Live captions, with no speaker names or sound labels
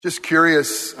Just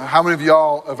curious, how many of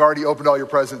y'all have already opened all your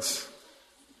presents?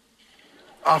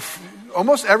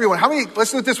 Almost everyone.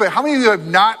 Let's do it this way. How many of you have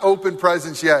not opened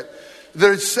presents yet? Look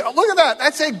at that.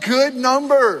 That's a good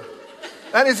number.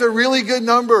 That is a really good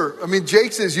number. I mean,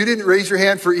 Jake says you didn't raise your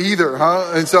hand for either,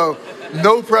 huh? And so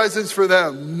no presents for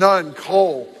them. None.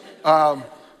 Cole.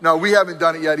 No, we haven't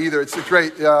done it yet either. It's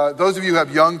great. Those of you who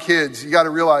have young kids, you got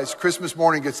to realize Christmas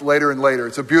morning gets later and later.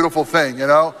 It's a beautiful thing, you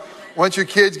know? Once your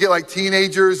kids get like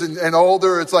teenagers and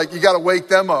older, it's like you got to wake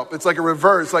them up. It's like a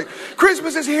reverse. Like,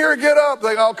 Christmas is here, get up.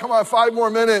 Like, oh, come on, 5 more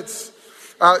minutes.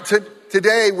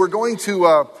 Today, we're going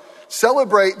to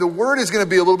celebrate. The word is going to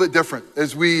be a little bit different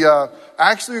as we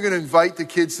actually are going to invite the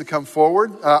kids to come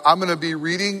forward. I'm going to be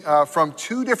reading from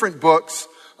 2 different books,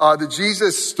 the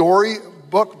Jesus Story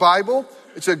Book Bible.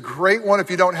 It's a great one if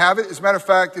you don't have it. As a matter of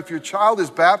fact, if your child is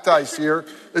baptized here,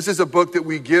 this is a book that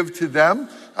we give to them.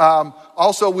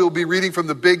 Also, we'll be reading from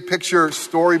the Big Picture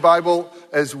Story Bible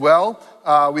as well.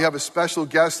 We have a special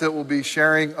guest that will be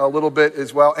sharing a little bit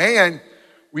as well. And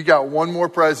we got one more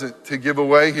present to give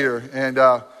away here. And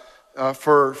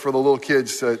for the little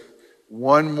kids,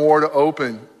 one more to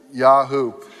open.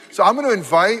 Yahoo. So I'm going to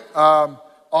invite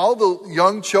all the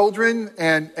young children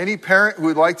and any parent who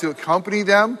would like to accompany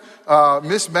them.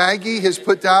 Miss Maggie has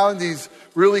put down these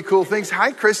really cool things.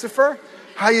 Hi, Christopher.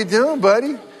 How you doing,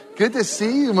 buddy? Good to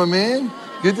see you, my man.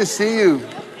 Good to see you.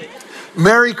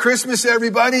 Merry Christmas,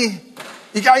 everybody.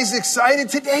 You guys excited?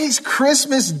 Today's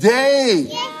Christmas Day.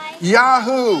 Yeah.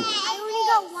 Yahoo.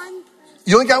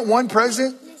 I only got one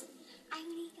present. You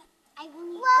only got one present? I only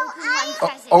opened one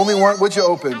present. Only one? What'd you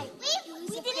open?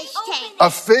 We did a fish tank. A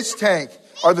fish tank.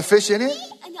 Are the fish in it? No,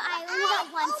 I only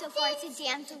got one so far. It's a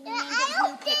jam, so we named it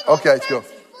Blue Pig. Okay, let's go.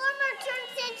 Transformer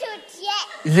turns into a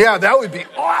jet. Yeah, that would be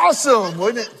awesome,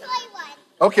 wouldn't it? Toy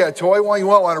one. Okay, a toy one. You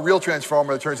won't want a real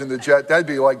transformer that turns into a jet. That'd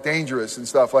be like dangerous and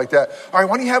stuff like that. All right,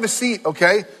 why don't you have a seat,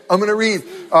 okay? I'm going to read.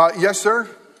 Yes, sir? We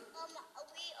opened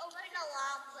a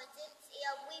lot of presents.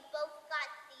 We both got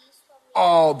these from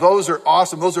Oh, those are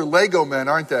awesome. Those are Lego men,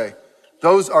 aren't they?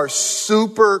 Those are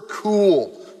super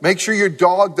cool. Make sure your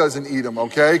dog doesn't eat them,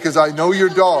 okay? Because I know your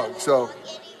dog. So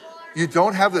you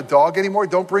don't have the dog anymore?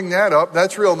 Don't bring that up.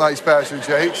 That's real nice, Pastor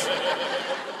Jakes.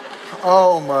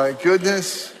 Oh, my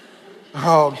goodness.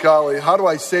 Oh, golly. How do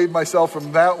I save myself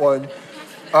from that one?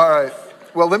 All right.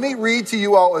 Well, let me read to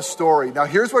you all a story. Now,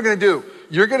 here's what we're going to do.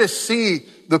 You're going to see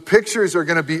the pictures are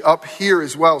going to be up here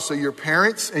as well. So your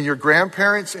parents and your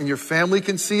grandparents and your family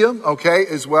can see them, okay,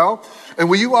 as well. And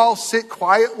will you all sit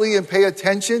quietly and pay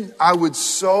attention? I would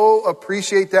so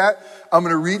appreciate that. I'm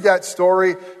going to read that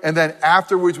story. And then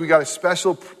afterwards, we got a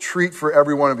special treat for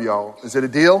every one of y'all. Is it a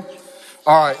deal?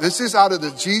 All right. This is out of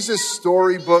the Jesus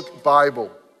Storybook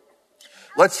Bible.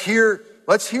 Let's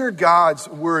hear God's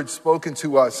word spoken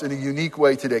to us in a unique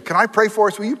way today. Can I pray for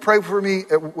us? Will you pray for me?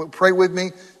 Pray with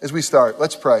me as we start.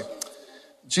 Let's pray.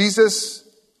 Jesus,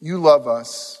 you love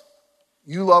us.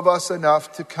 You love us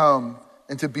enough to come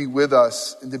and to be with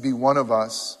us and to be one of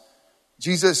us.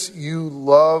 Jesus, you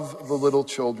love the little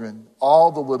children,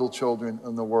 all the little children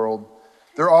in the world.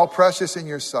 They're all precious in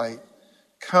your sight.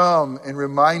 Come and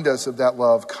remind us of that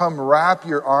love. Come wrap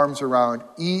your arms around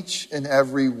each and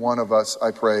every one of us,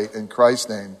 I pray, in Christ's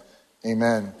name.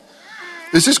 Amen.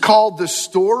 This is called the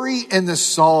story and the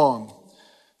song.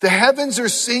 The heavens are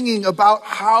singing about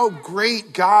how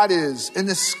great God is, and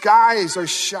the skies are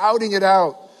shouting it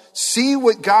out. See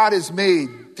what God has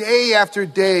made day after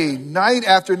day, night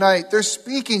after night. They're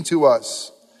speaking to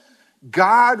us.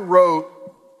 God wrote,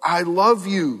 I love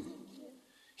you.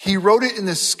 He wrote it in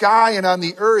the sky and on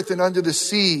the earth and under the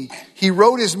sea. He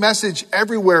wrote his message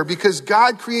everywhere because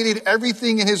God created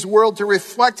everything in his world to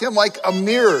reflect him like a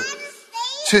mirror.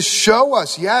 To show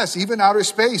us, yes, even outer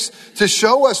space, to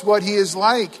show us what he is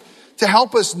like, to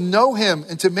help us know him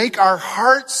and to make our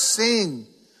hearts sing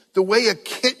the way a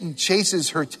kitten chases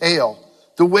her tail,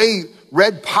 the way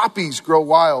red poppies grow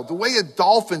wild, the way a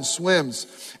dolphin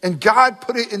swims. And God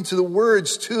put it into the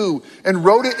words too and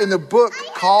wrote it in the book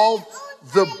called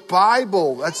the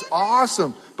Bible. That's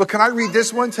awesome. But can I read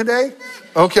this one today?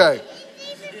 Okay.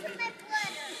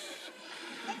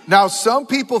 Now, some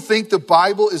people think the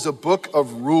Bible is a book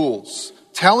of rules,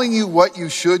 telling you what you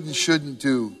should and shouldn't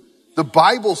do. The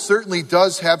Bible certainly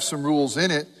does have some rules in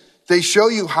it. They show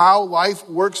you how life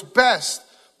works best.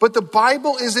 But the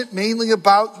Bible isn't mainly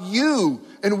about you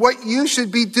and what you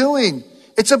should be doing.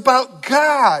 It's about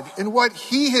God and what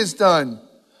he has done.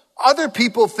 Other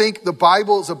people think the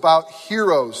Bible is about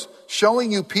heroes,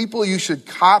 showing you people you should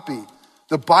copy.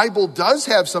 The Bible does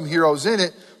have some heroes in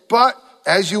it, but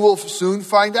as you will soon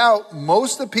find out,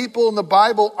 most of the people in the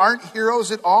Bible aren't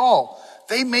heroes at all.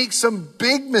 They make some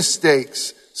big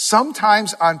mistakes,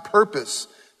 sometimes on purpose.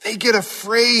 They get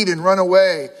afraid and run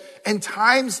away. And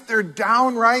times they're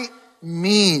downright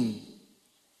mean.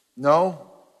 No,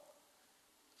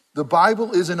 the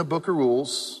Bible isn't a book of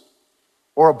rules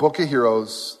or a book of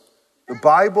heroes. The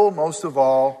Bible, most of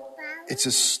all, it's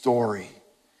a story.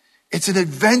 It's an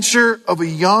adventure of a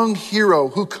young hero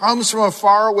who comes from a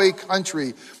faraway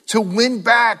country to win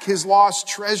back his lost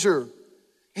treasure.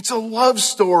 It's a love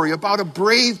story about a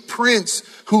brave prince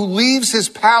who leaves his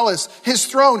palace, his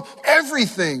throne,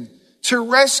 everything to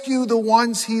rescue the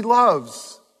ones he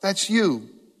loves. That's you.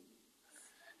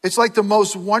 It's like the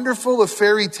most wonderful of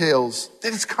fairy tales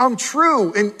that has come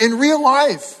true in real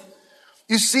life.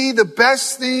 You see, the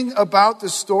best thing about the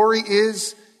story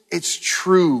is it's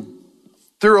true.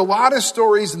 There are a lot of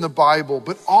stories in the Bible,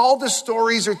 but all the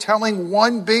stories are telling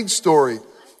one big story.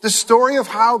 The story of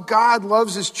how God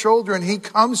loves his children. He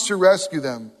comes to rescue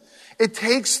them. It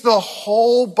takes the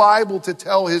whole Bible to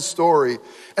tell his story.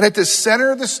 And at the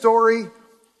center of the story,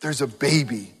 there's a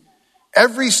baby.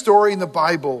 Every story in the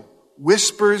Bible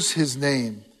whispers his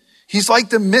name. He's like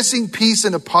the missing piece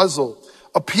in a puzzle,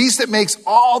 a piece that makes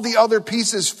all the other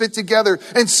pieces fit together.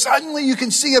 And suddenly you can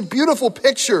see a beautiful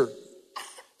picture.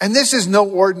 And this is no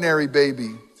ordinary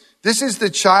baby. This is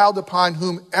the child upon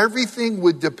whom everything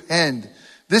would depend.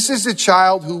 This is the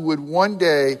child who would one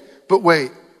day, but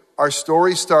wait, our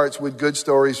story starts with good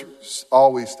stories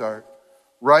always start,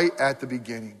 right at the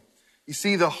beginning. You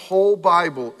see, the whole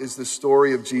Bible is the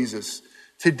story of Jesus.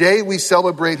 Today we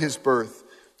celebrate his birth.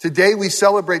 Today we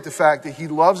celebrate the fact that he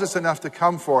loves us enough to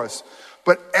come for us.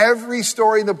 But every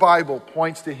story in the Bible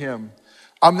points to him.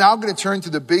 I'm now going to turn to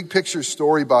the Big Picture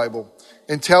Story Bible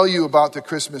and tell you about the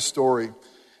Christmas story.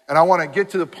 And I want to get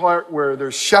to the part where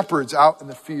there's shepherds out in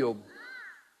the field.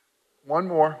 One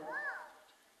more.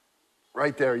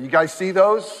 Right there. You guys see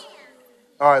those?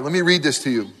 All right, let me read this to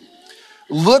you.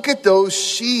 Look at those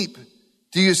sheep.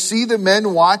 Do you see the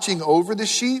men watching over the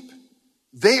sheep?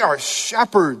 They are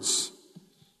shepherds.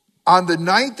 On the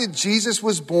night that Jesus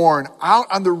was born, out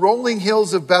on the rolling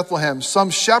hills of Bethlehem,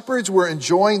 some shepherds were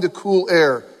enjoying the cool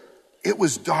air. It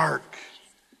was dark.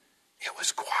 It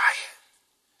was quiet.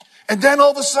 And then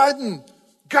all of a sudden,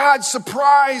 God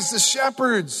surprised the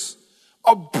shepherds.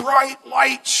 A bright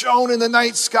light shone in the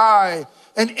night sky.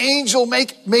 An angel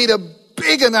made a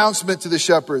big announcement to the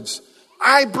shepherds.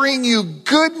 I bring you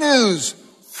good news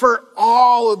for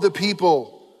all of the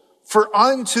people. For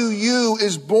unto you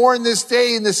is born this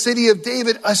day in the city of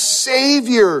David a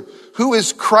Savior who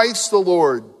is Christ the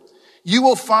Lord. You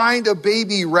will find a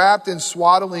baby wrapped in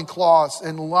swaddling cloths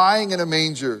and lying in a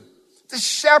manger. The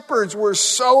shepherds were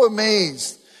so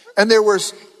amazed. And there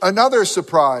was another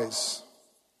surprise.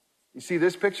 You see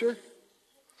this picture?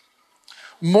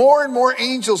 More and more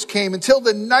angels came until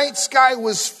the night sky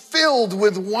was filled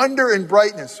with wonder and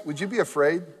brightness. Would you be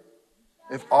afraid?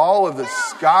 If all of the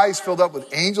skies filled up with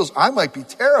angels, I might be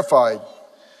terrified.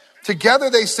 Together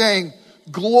they sang,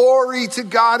 glory to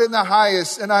God in the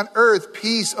highest, and on earth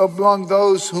peace among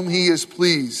those whom he is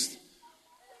pleased.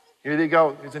 Here they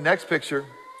go. Here's the next picture.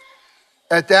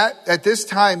 At this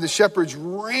time, the shepherds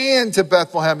ran to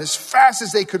Bethlehem as fast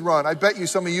as they could run. I bet you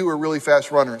some of you are really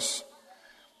fast runners.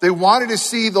 They wanted to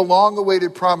see the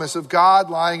long-awaited promise of God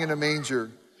lying in a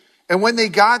manger. And when they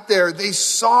got there, they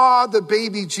saw the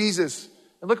baby Jesus.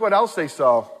 And look what else they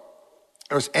saw.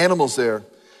 There was animals there.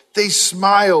 They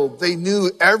smiled. They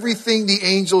knew everything the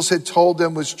angels had told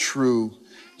them was true.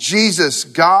 Jesus,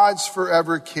 God's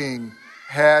forever King,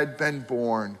 had been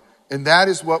born. And that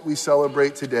is what we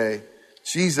celebrate today.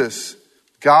 Jesus,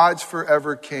 God's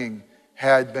forever King,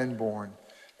 had been born.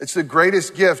 It's the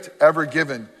greatest gift ever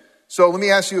given. So let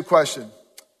me ask you a question.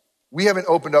 We haven't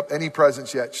opened up any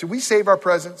presents yet. Should we save our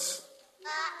presents?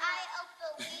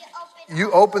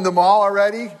 You opened them all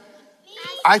already?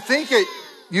 I think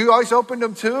you always opened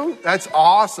them too? That's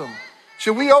awesome.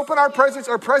 Should we open our presents?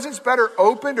 Are presents better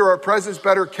opened or are presents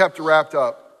better kept wrapped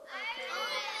up?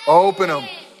 Open them.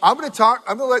 I'm going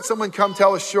to let someone come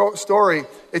tell a story.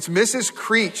 It's Mrs.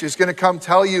 Creech is going to come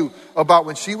tell you about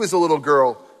when she was a little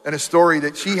girl and a story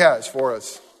that she has for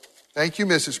us. Thank you,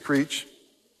 Mrs. Creech.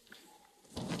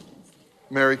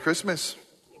 Merry Christmas.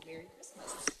 Merry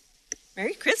Christmas.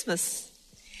 Merry Christmas.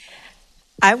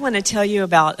 I want to tell you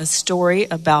about a story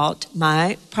about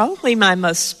probably my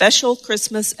most special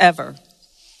Christmas ever.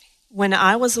 When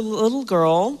I was a little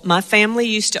girl, my family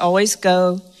used to always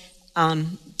go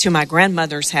to my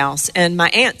grandmother's house and my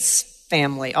aunt's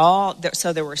family.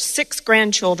 So there were 6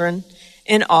 grandchildren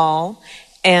in all,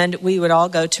 and we would all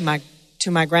go to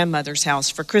my grandmother's house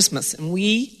for Christmas. And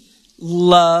we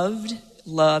loved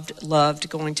loved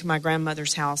going to my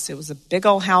grandmother's house. It was a big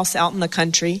old house out in the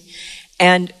country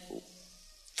and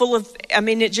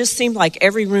it just seemed like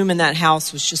every room in that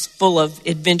house was just full of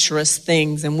adventurous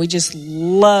things, and we just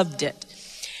loved it.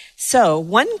 So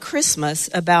one Christmas,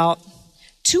 about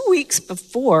 2 weeks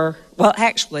before,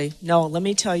 let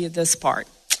me tell you this part.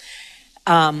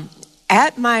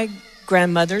 At my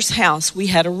grandmother's house, we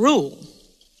had a rule.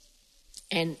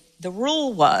 And the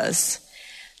rule was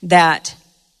that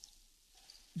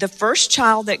the first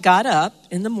child that got up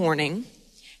in the morning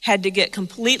had to get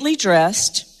completely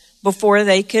dressed before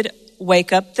they could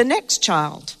wake up the next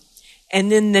child.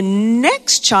 And then the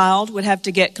next child would have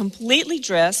to get completely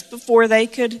dressed before they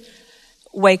could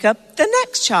wake up the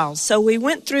next child. So we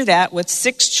went through that with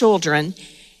 6 children.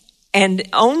 And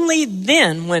only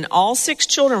then, when all 6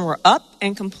 children were up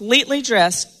and completely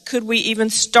dressed, could we even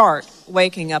start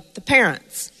waking up the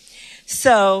parents.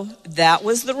 So that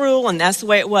was the rule, and that's the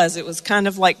way it was. It was kind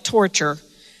of like torture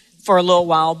for a little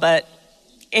while, but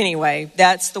anyway,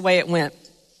 that's the way it went.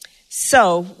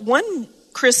 So one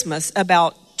Christmas,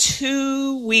 about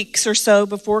 2 weeks or so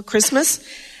before Christmas,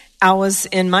 I was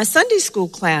in my Sunday school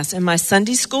class, and my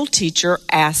Sunday school teacher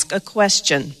asked a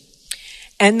question.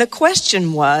 And the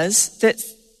question was that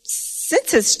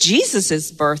since it's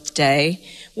Jesus' birthday,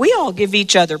 we all give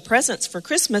each other presents for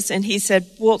Christmas. And he said,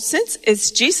 well, since it's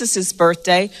Jesus'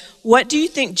 birthday, what do you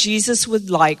think Jesus would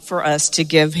like for us to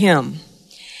give him?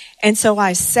 And so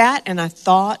I sat and I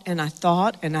thought, you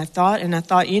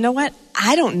know what?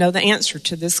 I don't know the answer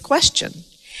to this question.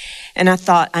 And I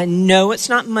thought, I know it's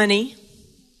not money,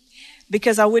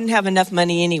 because I wouldn't have enough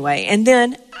money anyway. And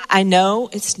then I know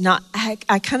it's not,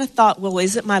 I kind of thought, well,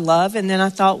 is it my love? And then I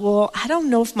thought, well, I don't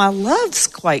know if my love's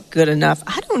quite good enough.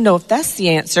 I don't know if that's the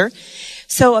answer.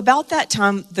 So about that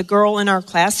time, the girl in our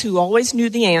class who always knew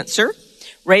the answer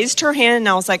raised her hand, and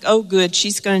I was like, oh, good,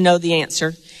 she's going to know the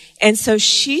answer. And so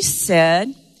she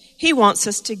said, he wants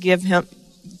us to give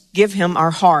him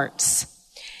our hearts.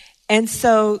 And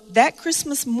so that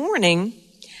Christmas morning,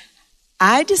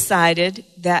 I decided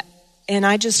that, and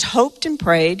I just hoped and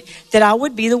prayed that I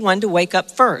would be the one to wake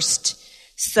up first.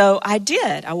 So I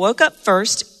did. I woke up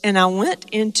first, and I went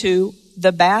into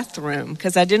the bathroom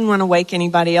because I didn't want to wake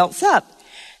anybody else up.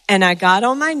 And I got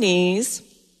on my knees,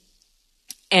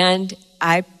 and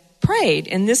I prayed.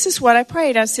 And this is what I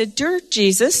prayed. I said, dear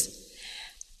Jesus,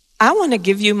 I want to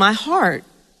give you my heart.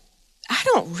 I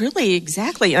don't really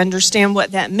exactly understand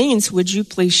what that means. Would you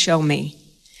please show me?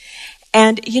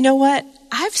 And you know what?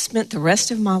 I've spent the rest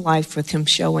of my life with him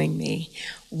showing me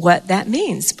what that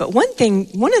means. But one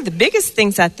of the biggest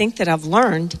things I think that I've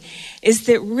learned is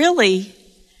that really,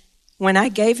 when I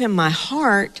gave him my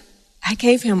heart, I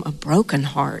gave him a broken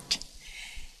heart.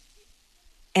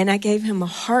 And I gave him a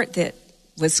heart that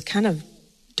was kind of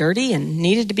dirty and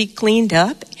needed to be cleaned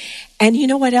up. And you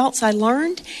know what else I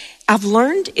learned? I've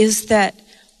learned is that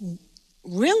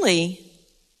really,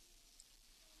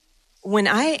 when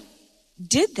I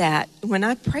did that, when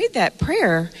I prayed that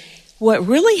prayer, what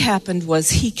really happened was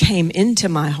he came into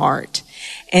my heart,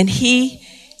 and he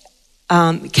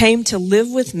came to live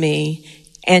with me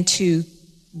and to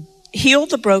heal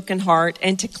the broken heart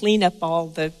and to clean up all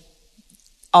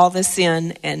the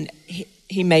sin. And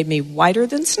he made me whiter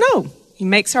than snow. He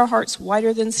makes our hearts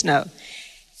whiter than snow.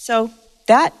 So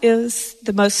that is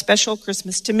the most special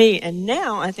Christmas to me. And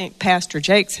now I think Pastor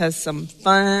Jakes has some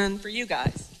fun for you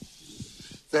guys.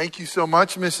 Thank you so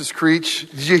much, Mrs. Creech.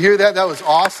 Did you hear that? That was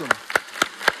awesome.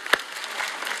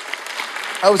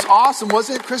 That was awesome,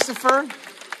 wasn't it, Christopher?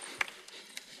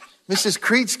 Mrs.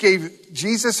 Creech gave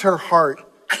Jesus her heart,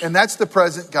 and that's the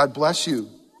present. God bless you.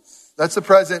 That's the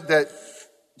present that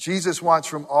Jesus wants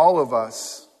from all of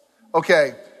us.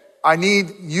 Okay, I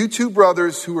need you two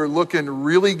brothers who are looking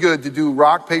really good to do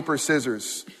rock, paper,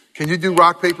 scissors. Can you do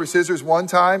rock, paper, scissors one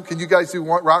time? Can you guys do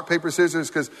rock, paper, scissors?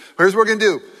 Because here's what we're going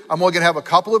to do. I'm only going to have a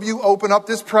couple of you open up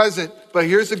this present, but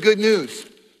here's the good news.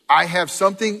 I have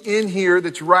something in here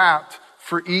that's wrapped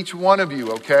for each one of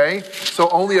you, okay? So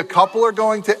only a couple are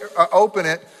going to open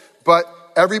it, but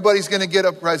everybody's going to get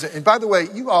a present. And by the way,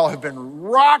 you all have been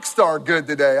rock star good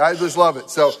today. I just love it.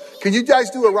 So can you guys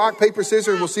do a rock, paper,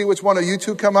 scissors? We'll see which one of you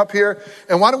two come up here.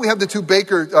 And why don't we have the two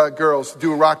Baker girls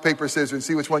do a rock, paper, scissors and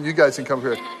see which one you guys can come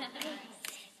here.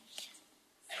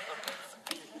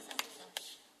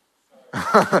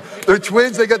 They're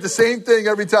twins. They got the same thing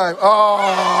every time. Oh.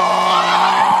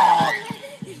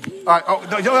 All right. Oh,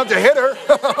 no, you don't have to hit her.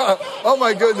 Oh,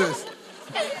 my goodness.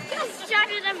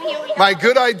 My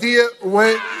good idea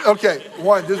went, okay,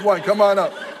 just one, come on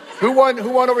up. Who won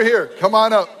over here? Come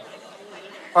on up.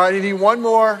 All right, you need one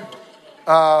more.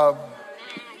 All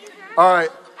right,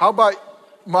 how about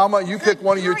Mama, you pick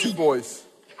one of your two boys.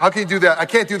 How can you do that? I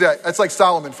can't do that. That's like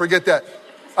Solomon. Forget that.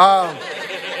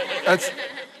 That's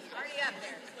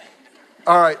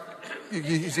all right.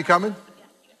 Is he coming?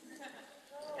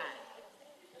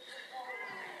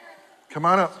 Come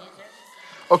on up.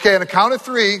 Okay, on a count of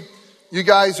 3, you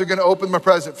guys are going to open my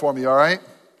present for me, all right?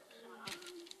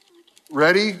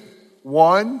 Ready?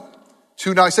 1,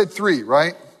 2. Now I said 3,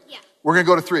 right? Yeah. We're going to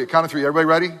go to 3. Count of 3. Everybody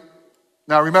ready?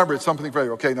 Now remember, it's something for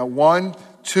you. Okay, now 1,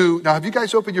 2. Now have you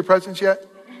guys opened your presents yet?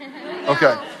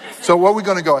 Okay. So where are we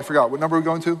going to go? I forgot. What number are we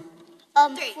going to?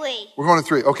 3. We're going to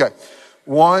 3. Okay.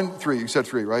 1, 3. You said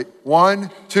 3, right? 1,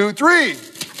 2, 3.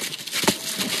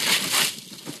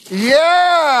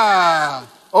 Yeah.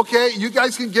 Okay, you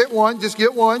guys can get one. Just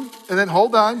get one. And then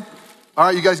hold on. All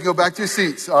right, you guys can go back to your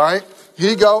seats. All right. Here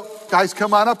you go. Guys,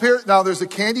 come on up here. Now there's a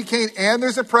candy cane and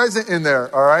there's a present in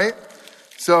there. All right.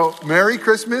 So Merry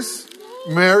Christmas.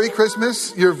 Merry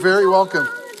Christmas. You're very welcome.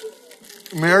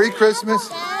 Merry Christmas.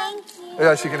 Thank you.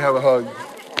 Yeah, she can have a hug.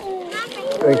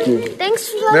 Thank you. Thanks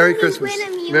for letting Merry me Christmas. win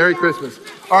a Merry Mule. Christmas.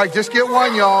 All right, just get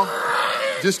one, y'all.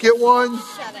 Just get one.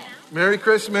 Shut it. Merry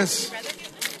Christmas.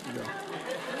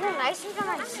 You're nicer than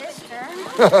my sister.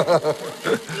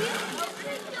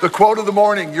 The quote of the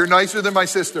morning, you're nicer than my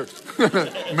sister.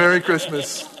 Merry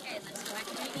Christmas.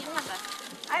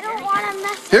 I don't want to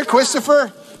mess Here,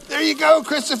 Christopher. There you go,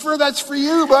 Christopher. That's for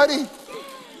you, buddy.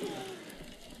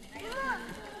 I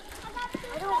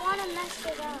don't want to mess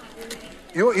it up.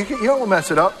 You don't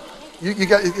mess it up. You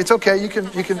got. It's okay. You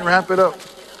can wrap it up.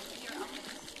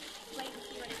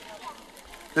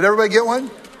 Did everybody get one?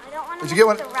 I don't want to Did you get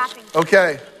one? the wrapping.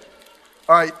 Okay.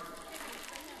 All right.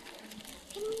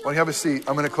 Why don't you have a seat?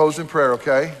 I'm going to close in prayer,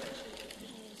 okay?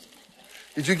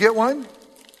 Did you get one?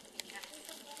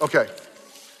 Okay.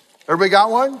 Everybody got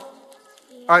one?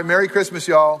 All right, Merry Christmas,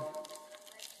 y'all.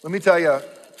 Let me tell you,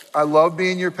 I love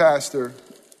being your pastor,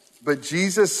 but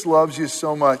Jesus loves you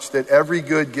so much that every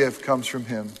good gift comes from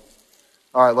him.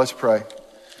 All right, let's pray.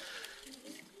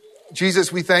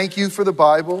 Jesus, we thank you for the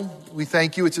Bible. We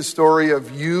thank you it's a story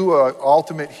of you, an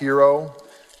ultimate hero.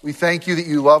 We thank you that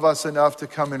you love us enough to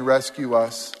come and rescue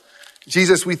us.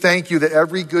 Jesus, we thank you that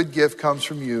every good gift comes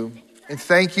from you. And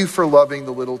thank you for loving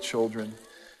the little children.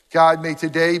 God, may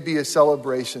today be a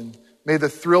celebration. May the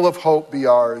thrill of hope be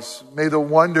ours. May the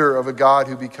wonder of a God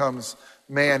who becomes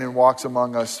man and walks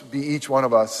among us be each one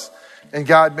of us. And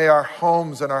God, may our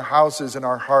homes and our houses and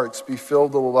our hearts be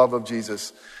filled with the love of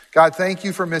Jesus. God, thank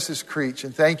you for Mrs. Creech.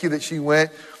 And thank you that she went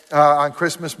on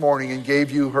Christmas morning and gave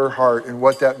you her heart and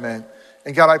what that meant.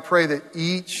 And God, I pray that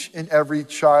each and every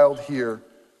child here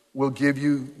will give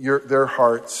you their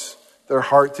heart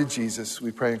to Jesus.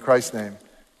 We pray in Christ's name.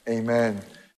 Amen.